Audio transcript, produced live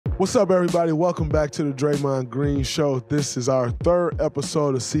What's up, everybody? Welcome back to the Draymond Green Show. This is our third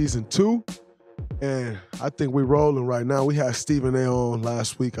episode of season 2, and I think we're rolling right now. We had Stephen A. on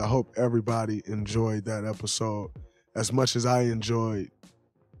last week. I hope everybody enjoyed that episode as much as I enjoyed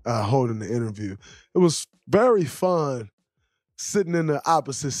holding the interview. It was very fun sitting in the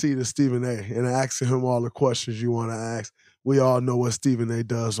opposite seat of Stephen A. and asking him all the questions you want to ask. We all know what Stephen A.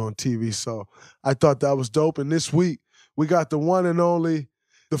 does on TV, so I thought that was dope. And this week, we got the one and only,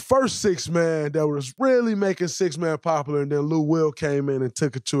 the first six-man that was really making six-man popular, and then Lou Will came in and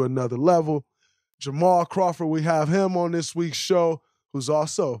took it to another level. Jamal Crawford, we have him on this week's show, who's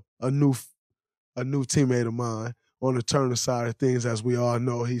also a new teammate of mine on the Turner side of things. As we all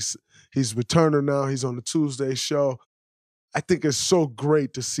know, he's returning now. He's on the Tuesday show. I think it's so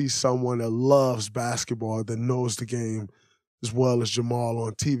great to see someone that loves basketball, that knows the game as well as Jamal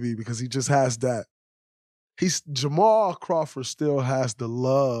on TV, because he just has that. Jamal Crawford still has the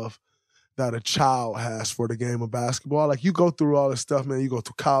love that a child has for the game of basketball. Like, you go through all this stuff, man. You go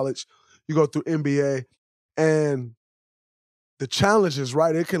through college, you go through NBA, and the challenges,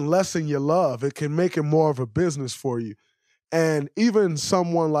 right? It can lessen your love. It can make it more of a business for you. And even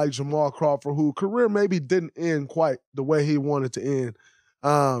someone like Jamal Crawford, whose career maybe didn't end quite the way he wanted to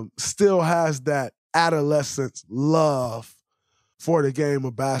end, still has that adolescent love for the game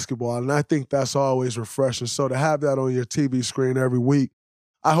of basketball. And I think that's always refreshing. So to have that on your TV screen every week,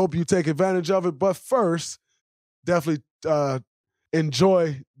 I hope you take advantage of it. But first, definitely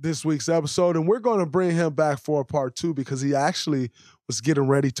enjoy this week's episode. And we're going to bring him back for a part 2, because he actually was getting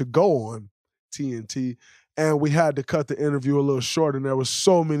ready to go on TNT. And we had to cut the interview a little short, and there was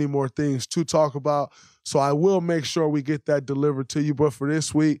so many more things to talk about. So I will make sure we get that delivered to you. But for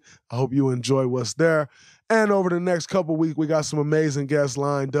this week, I hope you enjoy what's there. And over the next couple weeks, we got some amazing guests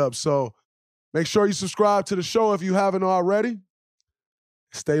lined up. So make sure you subscribe to the show if you haven't already.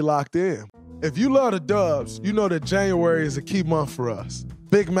 Stay locked in. If you love the Dubs, you know that January is a key month for us.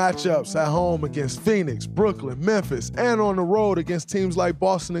 Big matchups at home against Phoenix, Brooklyn, Memphis, and on the road against teams like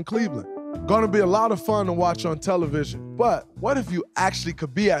Boston and Cleveland. Gonna be a lot of fun to watch on television, but what if you actually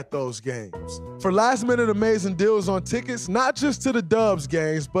could be at those games? For last-minute amazing deals on tickets, not just to the Dubs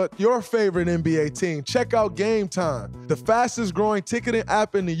games, but your favorite NBA team, check out Gametime, the fastest-growing ticketing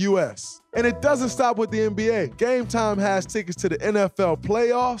app in the U.S. And it doesn't stop with the NBA. Gametime has tickets to the NFL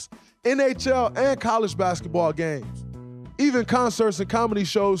playoffs, NHL, and college basketball games. Even concerts and comedy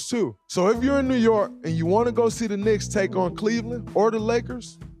shows, too. So if you're in New York and you want to go see the Knicks take on Cleveland or the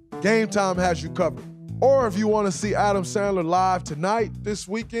Lakers, Gametime has you covered. Or if you want to see Adam Sandler live tonight, this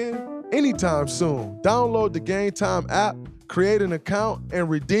weekend, anytime soon, download the Gametime app, create an account, and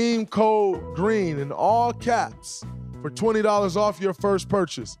redeem code GREEN in all caps for $20 off your first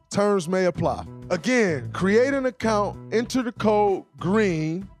purchase. Terms may apply. Again, create an account, enter the code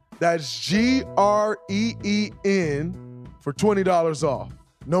GREEN, that's GREEN, for $20 off.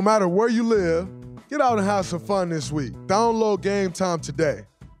 No matter where you live, get out and have some fun this week. Download Gametime today.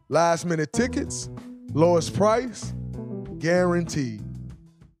 Last minute tickets, lowest price, guaranteed.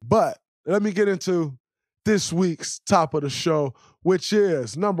 But let me get into this week's top of the show, which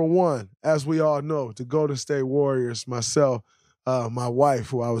is number 1, as we all know, the Golden State Warriors. Myself, my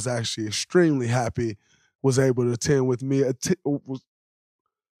wife, who I was actually extremely happy was able to attend with me.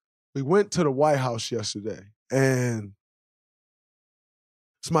 We went to the White House yesterday, and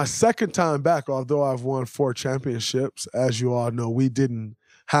it's my second time back, although I've won 4 championships. As you all know, we didn't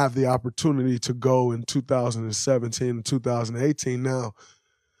have the opportunity to go in 2017 and 2018. Now,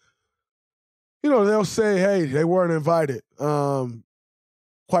 you know, they'll say, hey, they weren't invited.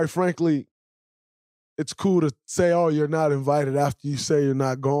 Quite frankly, it's cool to say, oh, you're not invited after you say you're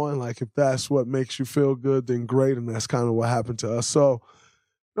not going. Like, if that's what makes you feel good, then great, and that's kind of what happened to us. So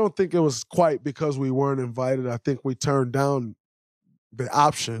I don't think it was quite because we weren't invited. I think we turned down the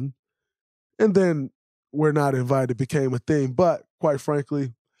option, and then we're not invited became a thing. But quite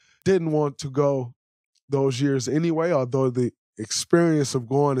frankly, didn't want to go those years anyway, although the experience of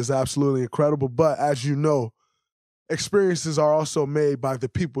going is absolutely incredible. But as you know, experiences are also made by the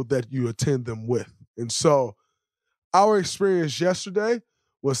people that you attend them with. And so our experience yesterday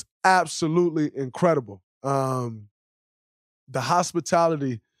was absolutely incredible. The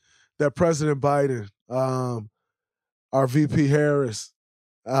hospitality that President Biden, our VP Harris,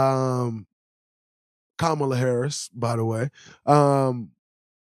 Kamala Harris, by the way,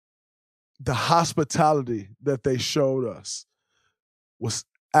 the hospitality that they showed us was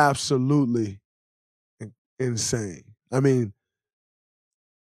absolutely insane. I mean,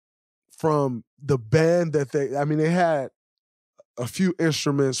 from the band that they had a few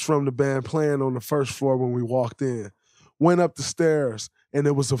instruments from the band playing on the first floor when we walked in, went up the stairs, and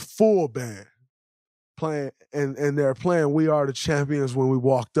it was a full band playing, and they're playing "We Are the Champions" when we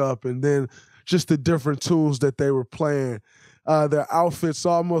walked up, and then just the different tunes that they were playing. Their outfits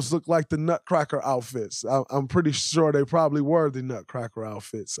almost looked like the Nutcracker outfits. I'm pretty sure they probably were the Nutcracker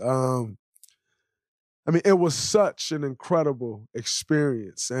outfits. I mean, it was such an incredible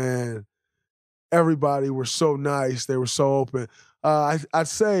experience, and everybody were so nice. They were so open. I'd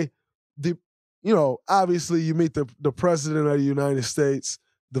say obviously you meet the president of the United States,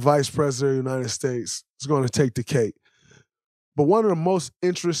 the vice president of the United States is going to take the cake. But one of the most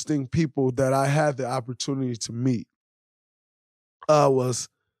interesting people that I had the opportunity to meet was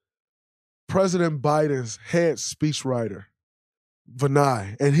President Biden's head speechwriter,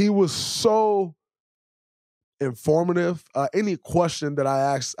 Vinay. And he was so informative. Any question that I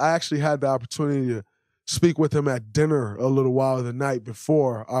asked, I actually had the opportunity to speak with him at dinner a little while the night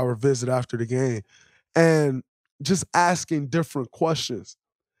before our visit after the game, and just asking different questions.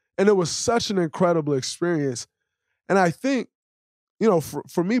 And it was such an incredible experience. And I think,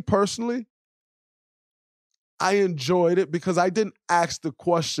 for me personally, I enjoyed it because I didn't ask the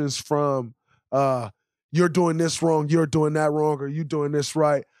questions from, you're doing this wrong, you're doing that wrong, or you doing this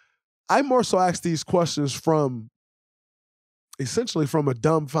right. I more so asked these questions essentially from a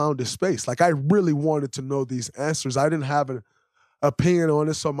dumbfounded space. Like, I really wanted to know these answers. I didn't have an opinion on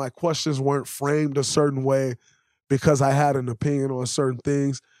it, so my questions weren't framed a certain way because I had an opinion on certain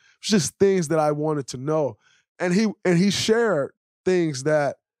things. It's just things that I wanted to know. And he shared things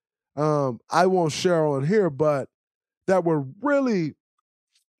that I won't share on here, but that were really,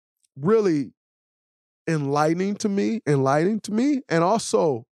 really enlightening to me, and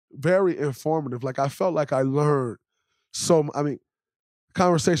also very informative. Like, I felt like I learned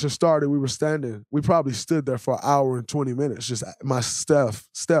conversation started, we probably stood there for an hour and 20 minutes, just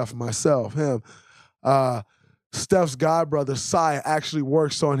Steph, myself, him. Steph's godbrother, Cy, actually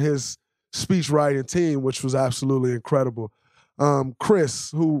works on his speech writing team, which was absolutely incredible.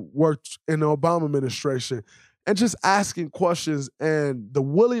 Chris, who worked in the Obama administration, and just asking questions, and the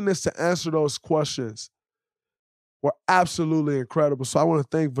willingness to answer those questions were absolutely incredible. So I want to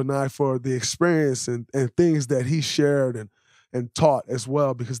thank Vinay for the experience and things that he shared and taught as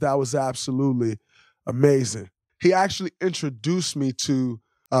well, because that was absolutely amazing. He actually introduced me to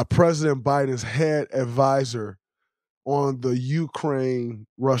President Biden's head advisor on the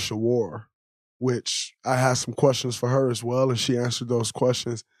Ukraine-Russia war, which I had some questions for her as well, and she answered those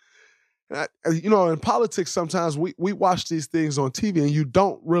questions. And in politics, sometimes we watch these things on TV and you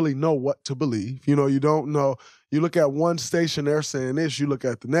don't really know what to believe. You don't know. You look at one station, they're saying this. You look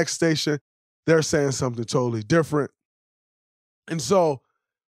at the next station, they're saying something totally different. And so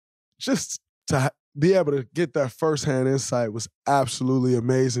just to be able to get that firsthand insight was absolutely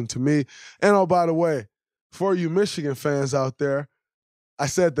amazing to me. And oh, by the way, for you Michigan fans out there, I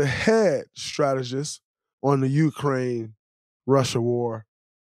said the head strategist on the Ukraine-Russia war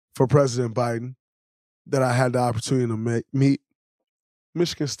for President Biden that I had the opportunity to meet,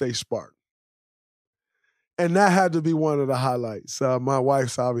 Michigan State Spartan. And that had to be one of the highlights. My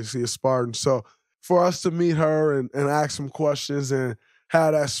wife's obviously a Spartan, so for us to meet her and ask some questions and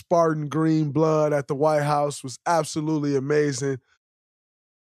have that Spartan green blood at the White House was absolutely amazing.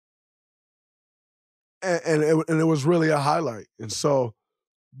 And it was really a highlight. And so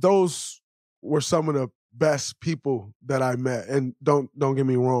those were some of the best people that I met. And don't get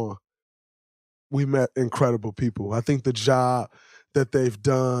me wrong, we met incredible people. I think the job that they've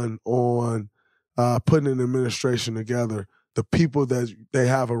done on putting an administration together, the people that they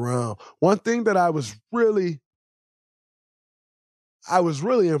have around. One thing that I was really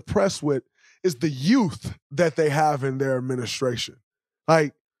impressed with is the youth that they have in their administration.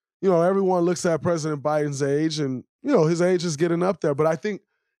 Like, everyone looks at President Biden's age and, his age is getting up there. But I think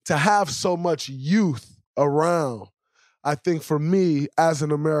to have so much youth around, I think for me as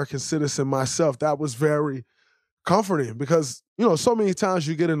an American citizen myself, that was very comforting because, so many times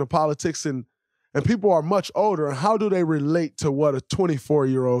you get into politics and people are much older, and how do they relate to what a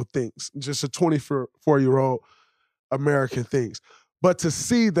 24-year-old thinks, just a 24-year-old American thinks? But to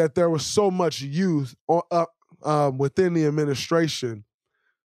see that there was so much youth within the administration,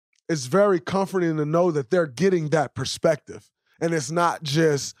 it's very comforting to know that they're getting that perspective. And it's not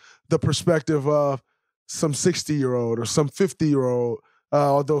just the perspective of some 60-year-old or some 50-year-old,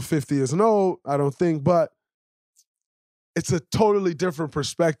 although 50 isn't old, I don't think, but it's a totally different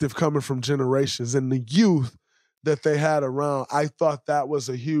perspective coming from generations. And the youth that they had around, I thought that was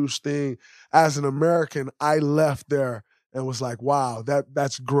a huge thing. As an American, I left there and was like, wow,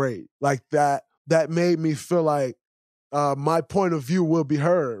 that's great. Like that made me feel like my point of view will be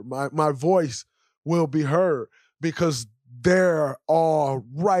heard. My voice will be heard because they're all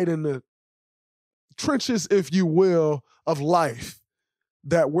right in the trenches, if you will, of life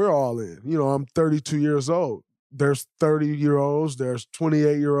that we're all in. You know, I'm 32 years old. There's 30-year-olds, there's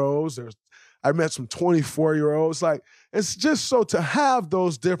 28-year-olds, I met some 24-year-olds. Like, it's just so to have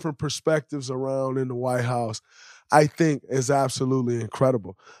those different perspectives around in the White House, I think is absolutely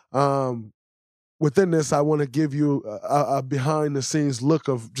incredible. Within this, I want to give you a behind-the-scenes look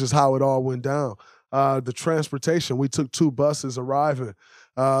of just how it all went down. The transportation, we took 2 buses arriving.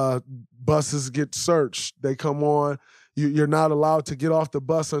 Buses get searched. They come on. You're not allowed to get off the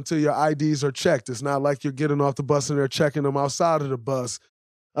bus until your IDs are checked. It's not like you're getting off the bus and they're checking them outside of the bus.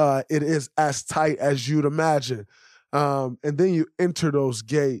 It is as tight as you'd imagine. And then you enter those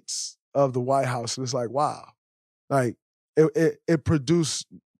gates of the White House, and it's like, wow. Like, it produced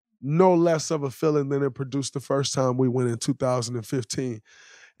no less of a feeling than it produced the first time we went in 2015.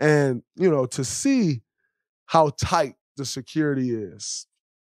 And, you know, to see how tight the security is,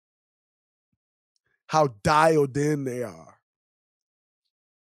 how dialed in they are,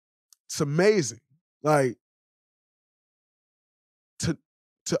 it's amazing. Like,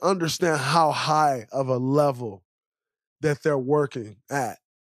 to understand how high of a level that they're working at.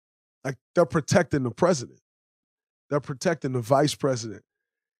 Like, they're protecting the president. They're protecting the vice president.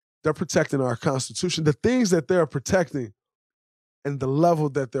 They're protecting our Constitution. The things that they're protecting and the level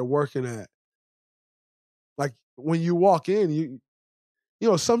that they're working at. Like, when you walk in, you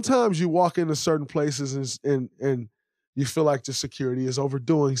know, sometimes you walk into certain places and you feel like the security is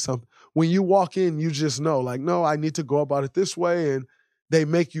overdoing something. When you walk in, you just know, like, no, I need to go about it this way. And they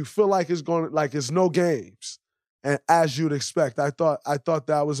make you feel like it's no games. And as you'd expect, I thought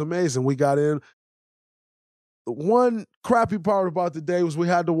that was amazing. We got in. One crappy part about the day was we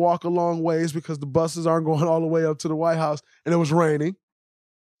had to walk a long ways because the buses aren't going all the way up to the White House, and it was raining.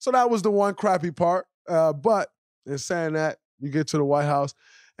 So that was the one crappy part. But in saying that, you get to the White House,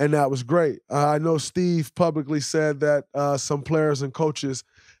 and that was great. I know Steve publicly said that some players and coaches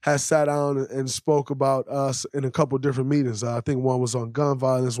had sat down and spoke about us in a couple different meetings. I think one was on gun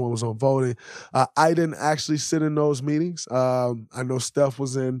violence, one was on voting. I didn't actually sit in those meetings. I know Steph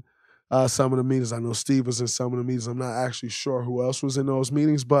was in some of the meetings. I know Steve was in some of the meetings. I'm not actually sure who else was in those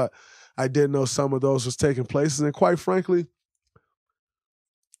meetings, but I did know some of those was taking place. And quite frankly,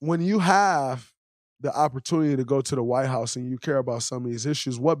 when you have the opportunity to go to the White House and you care about some of these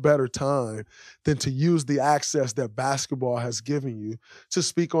issues, what better time than to use the access that basketball has given you to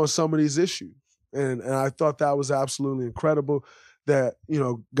speak on some of these issues? And I thought that was absolutely incredible that, you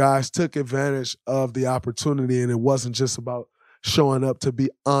know, guys took advantage of the opportunity, and it wasn't just about showing up to be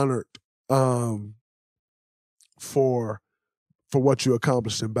honored for what you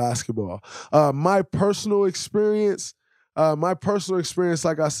accomplished in basketball. My personal experience,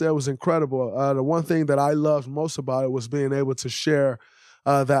 like I said, was incredible. The one thing that I loved most about it was being able to share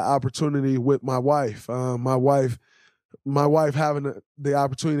that opportunity with my wife. My wife having the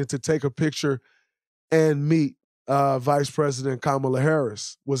opportunity to take a picture and meet Vice President Kamala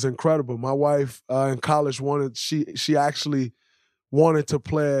Harris was incredible. My wife in college she actually wanted to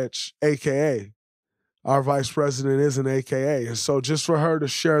pledge AKA. Our vice president is an AKA. And so just for her to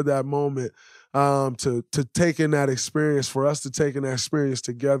share that moment, to take in that experience, for us to take in that experience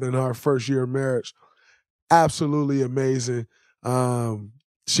together in our first year of marriage, absolutely amazing.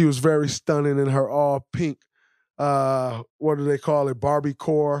 She was very stunning in her all pink, what do they call it, Barbie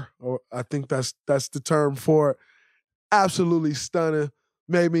core, or I think that's the term for it. Absolutely stunning.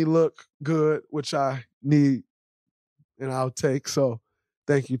 Made me look good, which I need and I'll take. So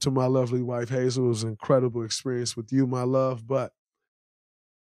thank you to my lovely wife, Hazel. It was an incredible experience with you, my love. But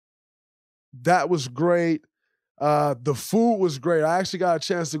that was great. The food was great. I actually got a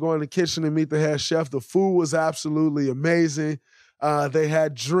chance to go in the kitchen and meet the head chef. The food was absolutely amazing. They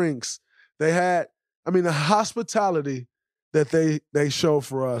had drinks. They had, the hospitality that they showed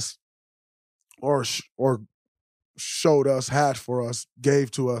for us or showed us, had for us, gave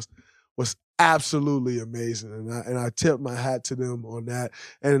to us was absolutely amazing. And I tipped my hat to them on that.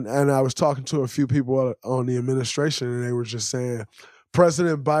 And I was talking to a few people on the administration, and they were just saying,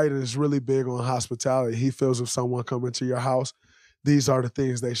 President Biden is really big on hospitality. He feels if someone come into your house, these are the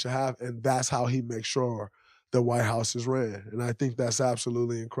things they should have, and that's how he makes sure the White House is ran. And I think that's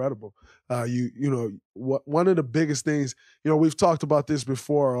absolutely incredible. One of the biggest things, we've talked about this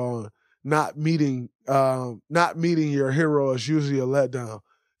before on not meeting your hero is usually a letdown.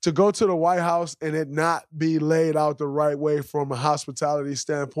 To go to the White House and it not be laid out the right way from a hospitality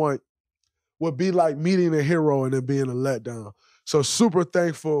standpoint would be like meeting a hero and it being a letdown. So super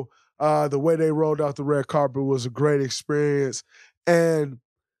thankful. The way they rolled out the red carpet was a great experience. And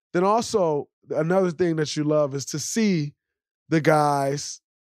then also another thing that you love is to see the guys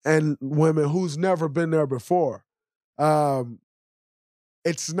and women who's never been there before.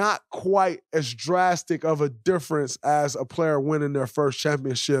 It's not quite as drastic of a difference as a player winning their first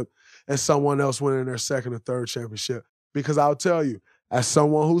championship and someone else winning their second or third championship. Because I'll tell you, as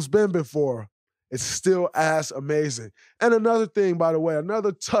someone who's been before, it's still as amazing. And another thing, by the way,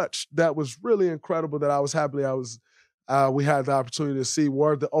 another touch that was really incredible that I was happy we had the opportunity to see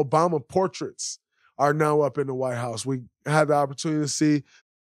were the Obama portraits are now up in the White House. We had the opportunity to see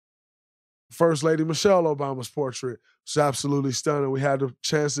First Lady Michelle Obama's portrait. It's absolutely stunning. We had the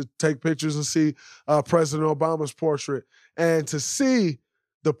chance to take pictures and see President Obama's portrait. And to see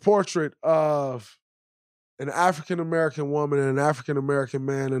the portrait of an African-American woman and an African-American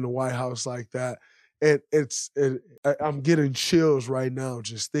man in the White House like that, I'm getting chills right now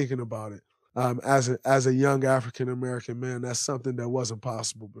just thinking about it. As a young African-American man, that's something that wasn't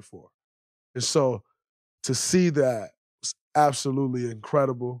possible before. And so to see that was absolutely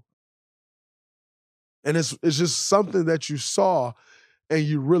incredible. And it's just something that you saw and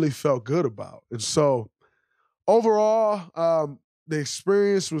you really felt good about. And so overall, the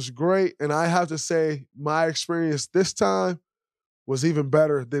experience was great. And I have to say my experience this time was even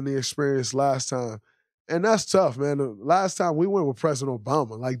better than the experience last time. And that's tough, man. The last time we went with President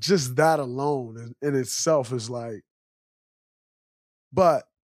Obama, like just that alone in itself is like, but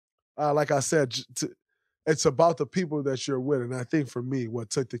like I said, it's about the people that you're with. And I think for me,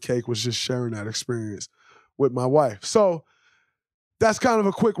 what took the cake was just sharing that experience with my wife. So that's kind of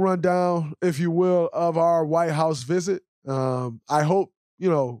a quick rundown, if you will, of our White House visit. I hope,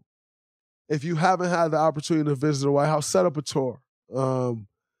 if you haven't had the opportunity to visit the White House, set up a tour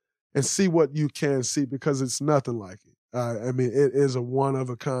and see what you can see, because it's nothing like it. I mean, it is a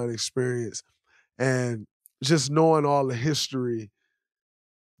one-of-a-kind experience. And just knowing all the history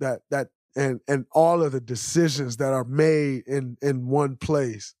and all of the decisions that are made in one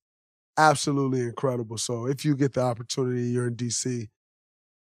place, absolutely incredible. So if you get the opportunity, you're in D.C.,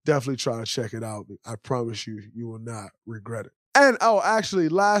 definitely try to check it out. I promise you, you will not regret it. And actually,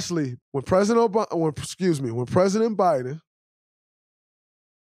 lastly, when President Biden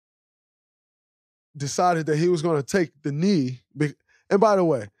decided that he was going to take the knee, and by the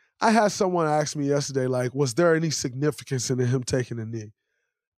way, I had someone ask me yesterday, like, was there any significance in him taking the knee?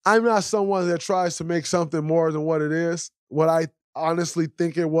 I'm not someone that tries to make something more than what it is. What I honestly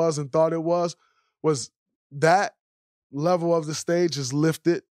think it was and thought it was that level of the stage is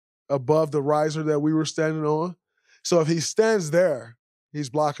lifted above the riser that we were standing on. So if he stands there,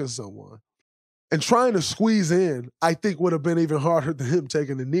 he's blocking someone. And trying to squeeze in, I think would have been even harder than him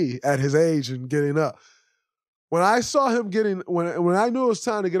taking the knee at his age and getting up. When I saw him when I knew it was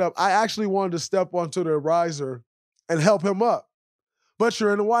time to get up, I actually wanted to step onto the riser and help him up. But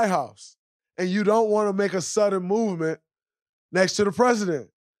you're in the White House, and you don't want to make a sudden movement next to the president.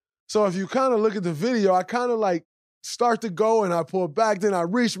 So if you kind of look at the video, I kind of like start to go, and I pull back, then I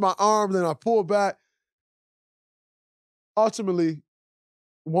reach my arm, then I pull back. Ultimately,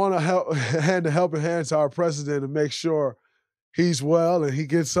 want to hand a helping hand to our president and make sure he's well and he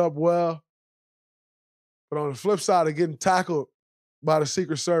gets up well. But on the flip side of getting tackled by the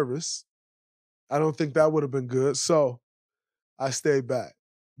Secret Service, I don't think that would have been good. So I stayed back,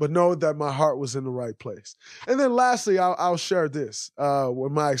 but know that my heart was in the right place. And then lastly, I'll share this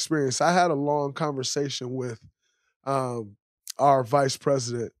with my experience. I had a long conversation with our vice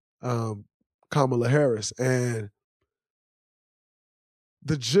president, Kamala Harris, and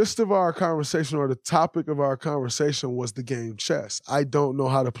the gist of our conversation, or the topic of our conversation, was the game chess. I don't know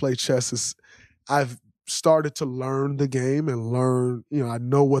how to play chess. I've started to learn the game and learn, I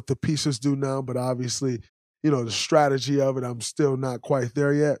know what the pieces do now, but obviously, the strategy of it, I'm still not quite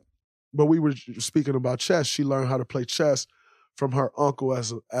there yet. But we were speaking about chess. She learned how to play chess from her uncle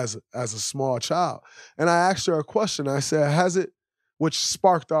as a small child. And I asked her a question. I said, which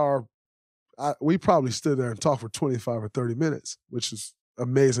sparked we probably stood there and talked for 25 or 30 minutes, which is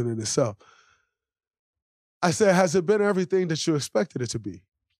amazing in itself. I said, has it been everything that you expected it to be?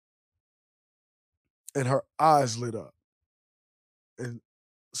 And her eyes lit up and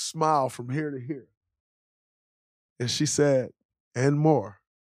smiled from here to here. And she said, and more.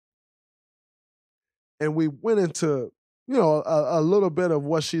 And we went into, a little bit of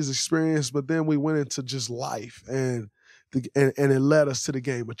what she's experienced, but then we went into just life, and it led us to the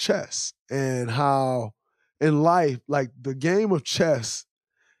game of chess, and how in life, like the game of chess,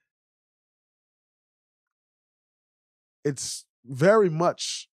 it's very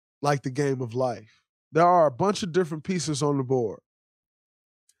much like the game of life. There are a bunch of different pieces on the board.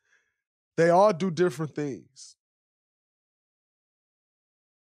 They all do different things.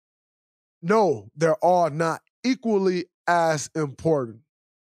 No, they're all not equally as important.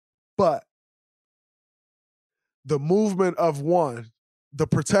 But the movement of one, the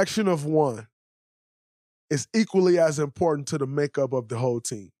protection of one, is equally as important to the makeup of the whole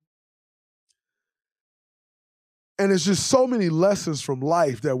team. And it's just so many lessons from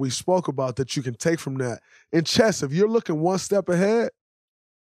life that we spoke about that you can take from that. In chess, if you're looking one step ahead,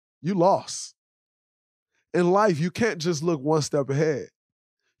 you lost. In life, you can't just look one step ahead.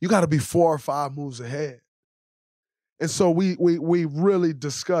 You got to be 4 or 5 moves ahead. And so we really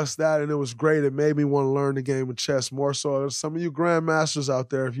discussed that, and it was great. It made me want to learn the game of chess more. So some of you grandmasters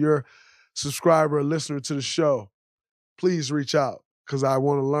out there, if you're a subscriber or listener to the show, please reach out because I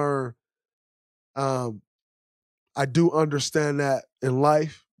want to learn. I do understand that in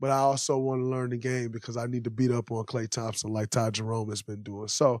life, but I also want to learn the game because I need to beat up on Klay Thompson like Ty Jerome has been doing.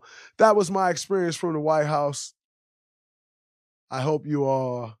 So that was my experience from the White House. I hope you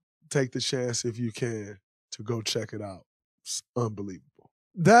all take the chance, if you can, to go check it out. It's unbelievable.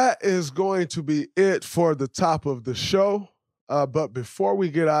 That is going to be it for the top of the show. But before we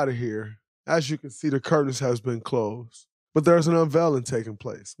get out of here, as you can see, the curtains has been closed. But there's an unveiling taking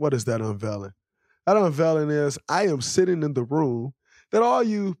place. What is that unveiling? That unveiling is I am sitting in the room that all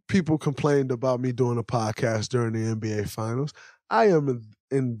you people complained about me doing a podcast during the NBA Finals. I am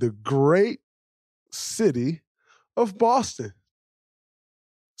in the great city of Boston.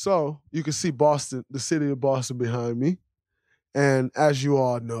 So you can see Boston, the city of Boston behind me. And as you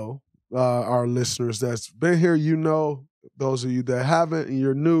all know, our listeners that's been here, you know, those of you that haven't and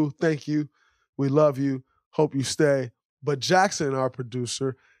you're new, thank you. We love you. Hope you stay. But Jackson, our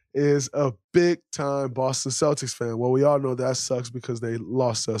producer, is a big-time Boston Celtics fan. Well, we all know that sucks because they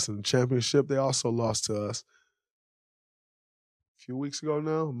lost to us in the championship. They also lost to us a few weeks ago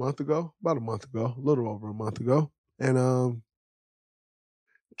now, about a month ago, a little over a month ago. And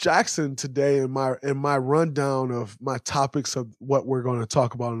Jackson today in my rundown of my topics of what we're going to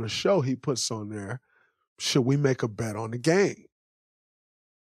talk about on the show, he puts on there, should we make a bet on the game?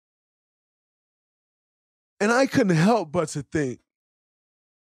 And I couldn't help but to think,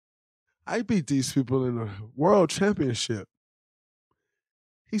 I beat these people in the world championship.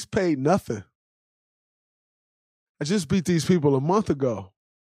 He's paid nothing. I just beat these people a month ago.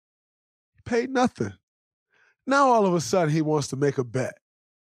 He paid nothing. Now all of a sudden he wants to make a bet.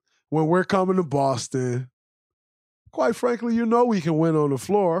 When we're coming to Boston, quite frankly, you know we can win on the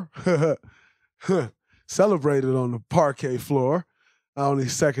floor. Celebrated on the parquet floor. Only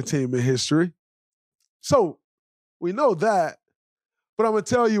second team in history. So we know that. But I'm going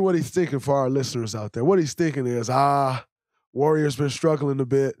to tell you what he's thinking for our listeners out there. What he's thinking is, Warriors been struggling a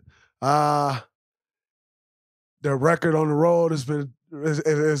bit. Their record on the road has been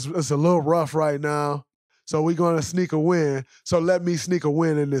it's a little rough right now. So we're going to sneak a win. So let me sneak a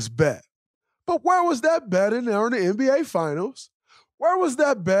win in this bet. But where was that bet in the NBA Finals? Where was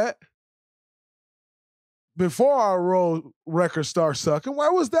that bet before our road record starts sucking?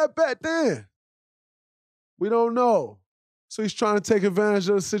 Where was that bet then? We don't know. So he's trying to take advantage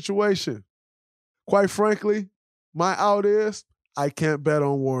of the situation. Quite frankly, my out is I can't bet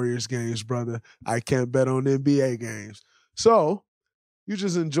on Warriors games, brother. I can't bet on NBA games. So you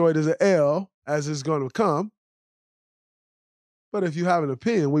just enjoy it as an L, as it's going to come. But if you have an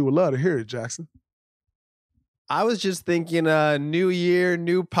opinion, we would love to hear it, Jackson. I was just thinking new year,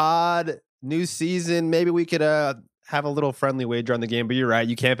 new pod, new season. Maybe we could have a little friendly wager on the game. But you're right.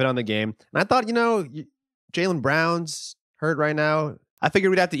 You can't bet on the game. And I thought, Jaylen Brown's hurt right now. I figured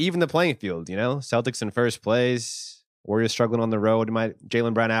we'd have to even the playing field, Celtics in first place, Warriors struggling on the road.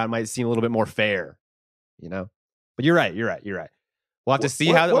 Jaylen Brown out might seem a little bit more fair, But you're right. We'll have to see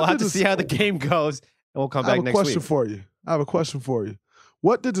how the game goes, and we'll come back next week. I have a question for you.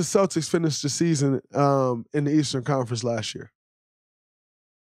 What did the Celtics finish the season in the Eastern Conference last year?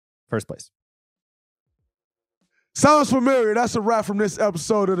 First place. Sounds familiar. That's a wrap from this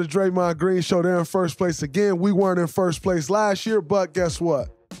episode of the Draymond Green Show. They're in first place again. We weren't in first place last year, but guess what?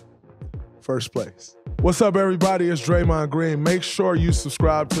 First place. What's up, everybody? It's Draymond Green. Make sure you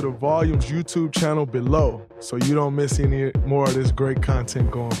subscribe to the Volumes YouTube channel below so you don't miss any more of this great content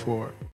going forward.